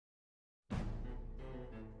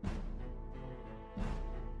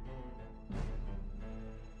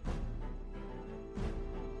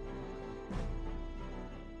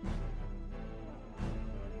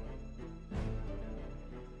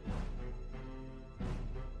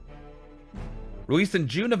Released in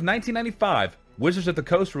June of 1995, Wizards of the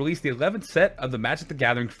Coast released the 11th set of the Magic the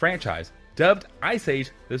Gathering franchise. Dubbed Ice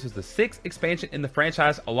Age, this was the 6th expansion in the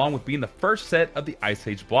franchise, along with being the first set of the Ice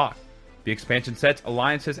Age block. The expansion sets,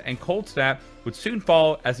 alliances, and Cold Snap would soon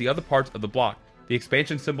follow as the other parts of the block. The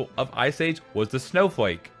expansion symbol of Ice Age was the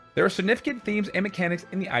snowflake. There are significant themes and mechanics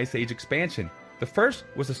in the Ice Age expansion. The first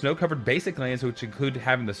was the snow-covered basic lands, which included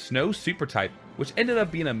having the snow super type, which ended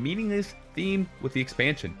up being a meaningless theme with the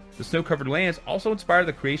expansion. The snow-covered lands also inspired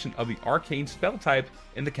the creation of the arcane spell type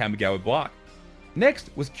in the Kamigawa block. Next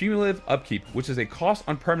was cumulative upkeep, which is a cost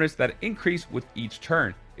on permanents that increase with each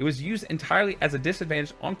turn. It was used entirely as a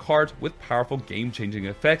disadvantage on cards with powerful game-changing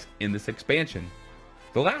effects in this expansion.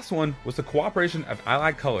 The last one was the cooperation of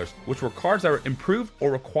allied colors, which were cards that were improved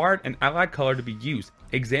or required an allied color to be used.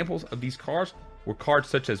 Examples of these cards were cards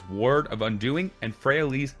such as Word of Undoing and Freya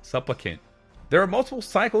Lee's Supplicant. There are multiple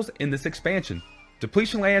cycles in this expansion.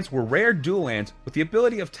 Depletion lands were rare dual lands with the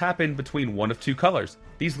ability of tap-in between one of two colors.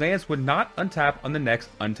 These lands would not untap on the next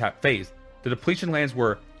untap phase. The depletion lands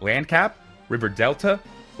were Landcap, River Delta,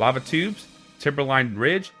 Lava Tubes, Timberline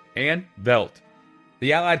Ridge, and Veld.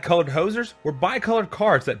 The allied colored hosers were bicolored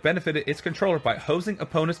cards that benefited its controller by hosing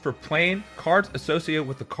opponents for playing cards associated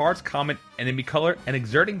with the card's common enemy color and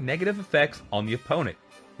exerting negative effects on the opponent.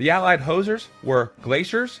 The allied hosers were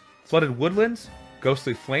Glaciers, Flooded Woodlands,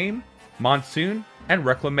 Ghostly Flame, Monsoon, and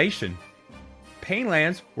Reclamation. Pain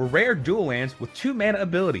lands were rare dual lands with 2 mana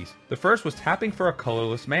abilities. The first was tapping for a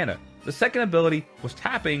colorless mana. The second ability was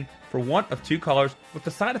tapping for one of 2 colors, with the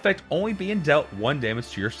side effect only being dealt 1 damage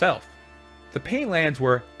to yourself. The pain lands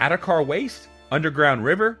were Adakar Waste, Underground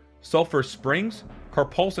River, Sulphur Springs,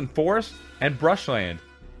 Carpulson Forest, and Brushland.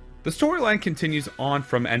 The storyline continues on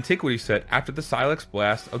from Antiquity set after the Silex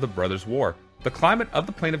Blast of the Brothers' War. The climate of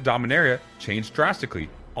the plane of Dominaria changed drastically.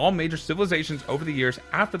 All major civilizations over the years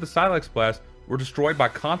after the Silex Blast were destroyed by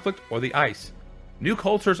conflict or the ice. New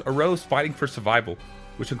cultures arose fighting for survival,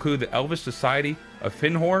 which include the Elvish Society of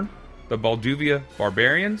Finhorn, the Balduvia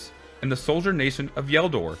Barbarians, and the Soldier Nation of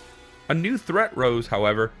Yeldor. A new threat rose,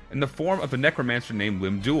 however, in the form of a necromancer named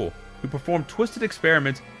Limdul, who performed twisted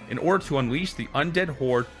experiments in order to unleash the undead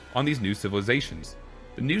horde on these new civilizations.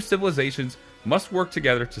 The new civilizations must work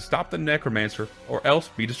together to stop the necromancer or else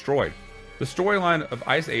be destroyed. The storyline of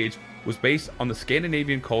Ice Age was based on the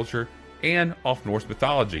Scandinavian culture and off Norse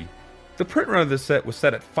mythology. The print run of this set was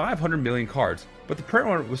set at 500 million cards, but the print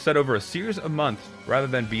run was set over a series of months rather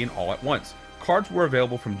than being all at once. Cards were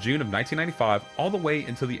available from June of 1995 all the way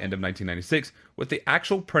until the end of 1996, with the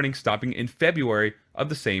actual printing stopping in February of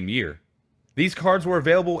the same year. These cards were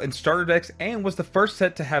available in starter decks and was the first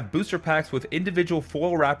set to have booster packs with individual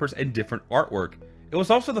foil wrappers and different artwork. It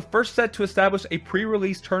was also the first set to establish a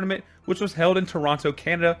pre-release tournament, which was held in Toronto,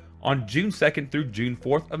 Canada on June 2nd through June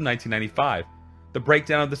 4th of 1995. The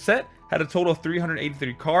breakdown of the set had a total of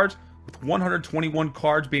 383 cards, with 121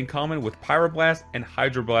 cards being common, with Pyroblast and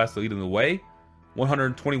Hydroblast leading the way,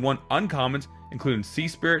 121 uncommons including Sea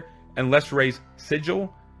Spirit and Lesray's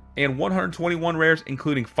Sigil, and 121 rares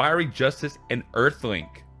including Fiery Justice and Earthlink.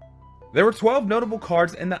 There were 12 notable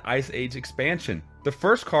cards in the Ice Age expansion. The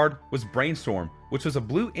first card was Brainstorm, which was a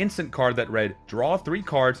blue instant card that read, draw 3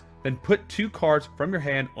 cards, then put 2 cards from your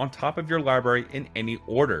hand on top of your library in any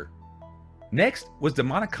order. Next was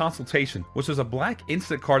Demonic Consultation, which was a black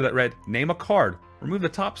instant card that read, name a card, remove the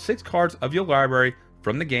top 6 cards of your library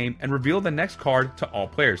from the game and reveal the next card to all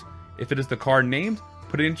players. If it is the card named,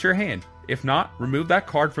 put it into your hand. If not, remove that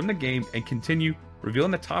card from the game and continue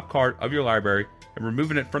revealing the top card of your library and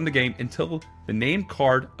removing it from the game until the named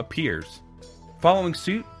card appears. Following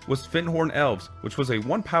suit was Finhorn Elves, which was a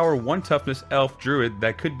 1 power 1 toughness elf druid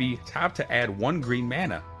that could be tapped to add 1 green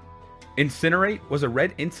mana. Incinerate was a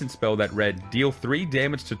red instant spell that read, deal 3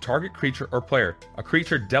 damage to target creature or player. A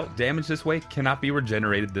creature dealt damage this way cannot be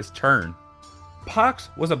regenerated this turn. Pox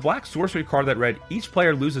was a black sorcery card that read, each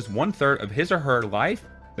player loses 1/3 of his or her life,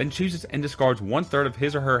 then chooses and discards 1/3 of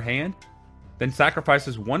his or her hand, then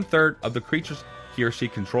sacrifices 1/3 of the creatures he or she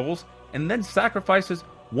controls, and then sacrifices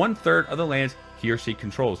 1/3 of the lands he or she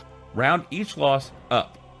controls. Round each loss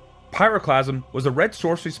up. Pyroclasm was a red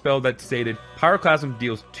sorcery spell that stated, Pyroclasm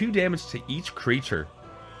deals 2 damage to each creature.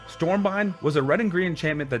 Stormbind was a red and green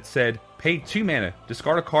enchantment that said, pay 2 mana,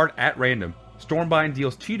 discard a card at random. Stormbind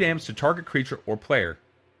deals 2 damage to target creature or player.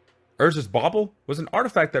 Urza's Bauble was an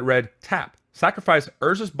artifact that read, tap, sacrifice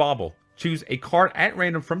Urza's Bauble, choose a card at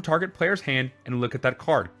random from target player's hand and look at that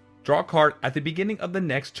card. Draw a card at the beginning of the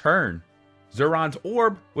next turn. Zuran's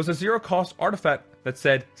Orb was a 0-cost artifact that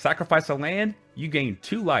said, sacrifice a land, you gain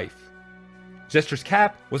 2 life. Jester's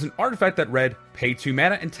Cap was an artifact that read, pay 2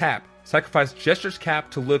 mana and tap. Sacrifice Gesture's Cap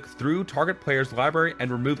to look through target player's library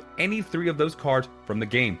and remove any 3 of those cards from the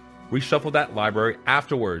game. Reshuffle that library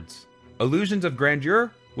afterwards. Illusions of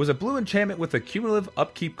Grandeur was a blue enchantment with a cumulative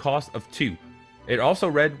upkeep cost of 2. It also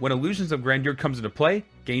read, when Illusions of Grandeur comes into play,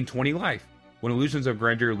 gain 20 life. When Illusions of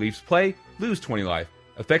Grandeur leaves play, lose 20 life.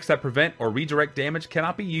 Effects that prevent or redirect damage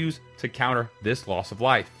cannot be used to counter this loss of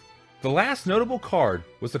life. The last notable card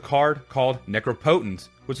was the card called Necropotence,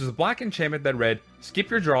 which was a black enchantment that read, skip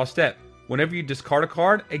your draw step. Whenever you discard a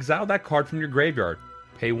card, exile that card from your graveyard.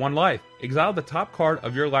 Pay 1 life. Exile the top card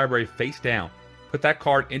of your library face down. Put that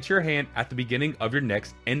card into your hand at the beginning of your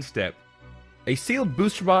next end step. A sealed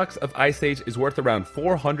booster box of Ice Age is worth around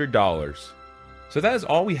 $400. So that is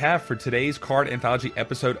all we have for today's card anthology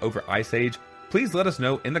episode over Ice Age. Please let us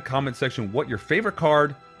know in the comment section what your favorite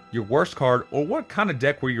card, your worst card, or what kind of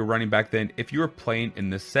deck were you running back then if you were playing in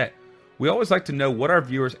this set. We always like to know what our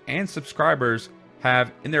viewers and subscribers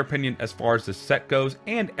have in their opinion as far as the set goes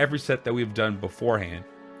and every set that we've done beforehand.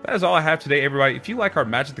 That is all I have today, everybody. If you like our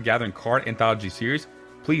Magic the Gathering card anthology series,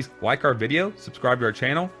 please like our video, subscribe to our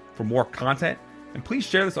channel for more content, and please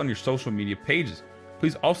share this on your social media pages.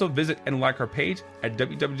 Please also visit and like our page at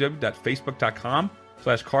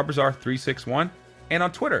www.facebook.com/CardBazaar361 and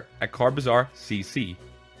on Twitter at CardBazaarCC.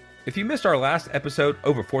 If you missed our last episode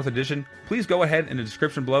over 4th edition, please go ahead in the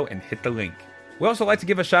description below and hit the link. We also like to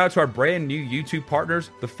give a shout out to our brand new YouTube partners,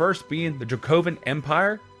 the first being the Dracovan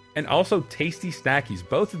Empire and also Tasty Snackies.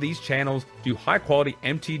 Both of these channels do high quality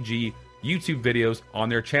MTG YouTube videos on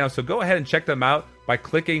their channel, so go ahead and check them out by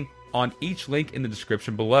clicking on each link in the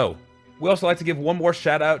description below. We also like to give one more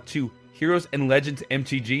shout out to Heroes and Legends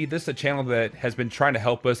MTG. This is a channel that has been trying to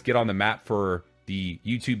help us get on the map for the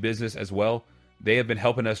YouTube business as well. They have been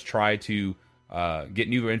helping us try to get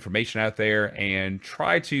new information out there and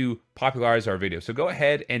try to popularize our videos. So go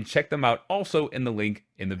ahead and check them out also in the link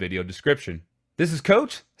in the video description. This is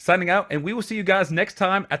Coach signing out, and we will see you guys next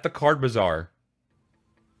time at the Card Bazaar.